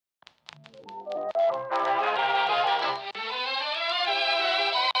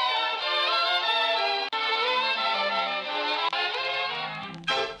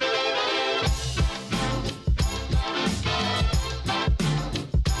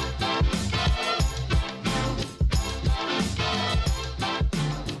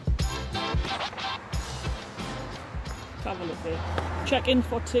Checking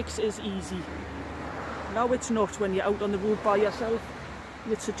for ticks is easy. Now it's not when you're out on the road by yourself.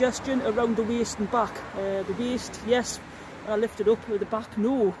 Your suggestion around the waist and back. The waist, yes, I lift it up. The back,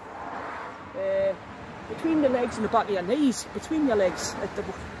 no. Between the legs and the back of your knees. Between your legs.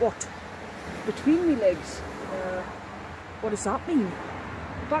 What? Between my legs. What does that mean?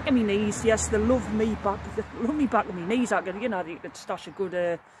 The back of my knees, yes, they love me back. They love me back of my knees. I could, you know, you could stash a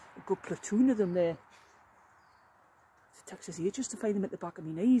good platoon of them there. It takes us ages to find them at the back of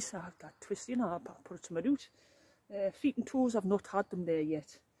my knees. I twist, you know, I put it to my root. Feet and toes, I've not had them there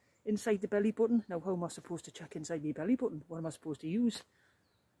yet. Inside the belly button. Now, how am I supposed to check inside my belly button? What am I supposed to use?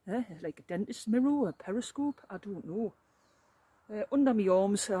 Like a dentist's mirror, a periscope? I don't know. Under my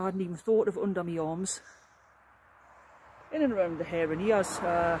arms, I hadn't even thought of under my arms. In and around the hair and ears.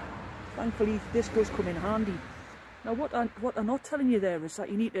 Thankfully, this does come in handy. Now, what I'm not telling you there is that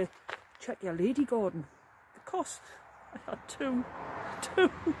you need to check your lady garden. Because I had two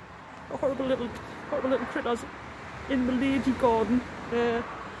horrible little critters in the lady garden. I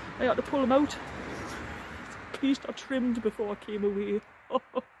had to pull them out. Please not trimmed before I came away.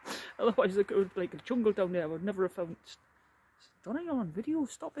 Otherwise it would be like a jungle down there. I would never have found. Don't you're on video,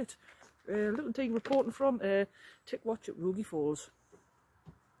 stop it. Little thing reporting from Tick Watch at Rogie Falls.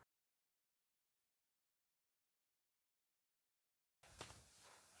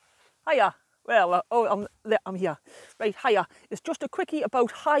 Hiya. Well, I'm here. Right, hiya. It's just a quickie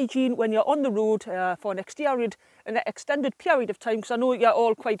about hygiene when you're on the road for an extended period of time, because I know you're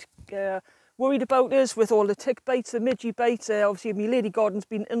all quite worried about this with all the tick bites, the midgie bites. Obviously, my lady garden's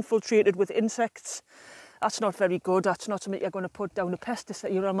been infiltrated with insects. That's not very good. That's not something you're going to put down a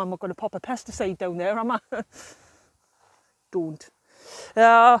pesticide. I'm not going to pop a pesticide down there, am I? Don't.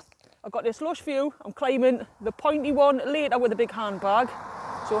 I've got this lush view. I'm climbing the pointy one later with a big handbag.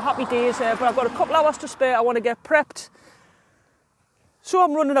 So happy days, but I've got a couple hours to spare. I want to get prepped. So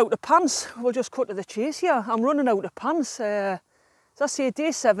I'm running out of pants. We'll just cut to the chase here. I'm running out of pants. That's say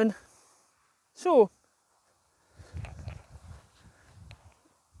day 7. So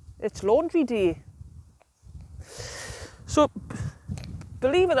it's laundry day. So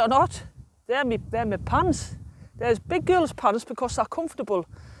believe it or not, they're my pants. There's big girls' pants because they're comfortable.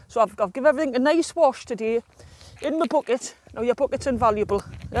 So I've given everything a nice wash today. In my bucket. Now your bucket's invaluable.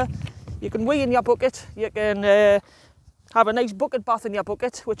 Yeah? You can wee in your bucket. You can have a nice bucket bath in your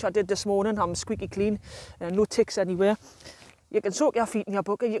bucket, which I did this morning. I'm squeaky clean. No ticks anywhere. You can soak your feet in your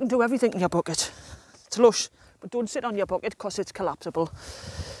bucket. You can do everything in your bucket. It's lush. But don't sit on your bucket because it's collapsible.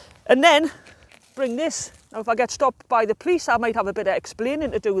 And then bring this. Now if I get stopped by the police, I might have a bit of explaining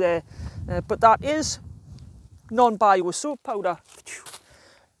to do there. But that is non-bio soap powder.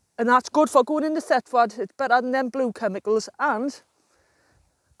 And that's good for going into Thetford. It's better than them blue chemicals, and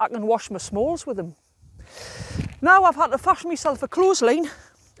I can wash my smalls with them. Now I've had to fashion myself a clothesline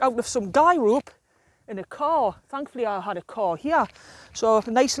out of some guy rope in a car. Thankfully I had a car here, so a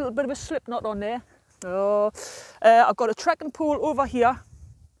nice little bit of a slip knot on there. I've got a trekking pole over here,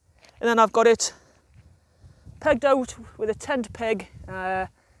 and then I've got it pegged out with a tent peg, and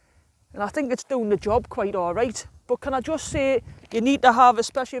I think it's doing the job quite all right. But can I just say, you need to have,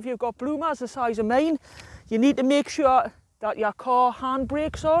 especially if you've got bloomers the size of mine, you need to make sure that your car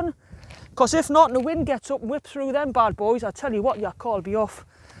handbrake's on, because if not and the wind gets up and whips through them bad boys, I tell you what, your car will be off.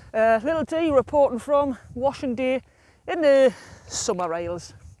 Little D reporting from washing day in the summer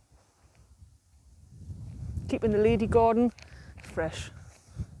aisles. Keeping the lady garden fresh.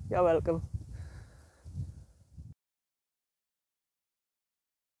 You're welcome.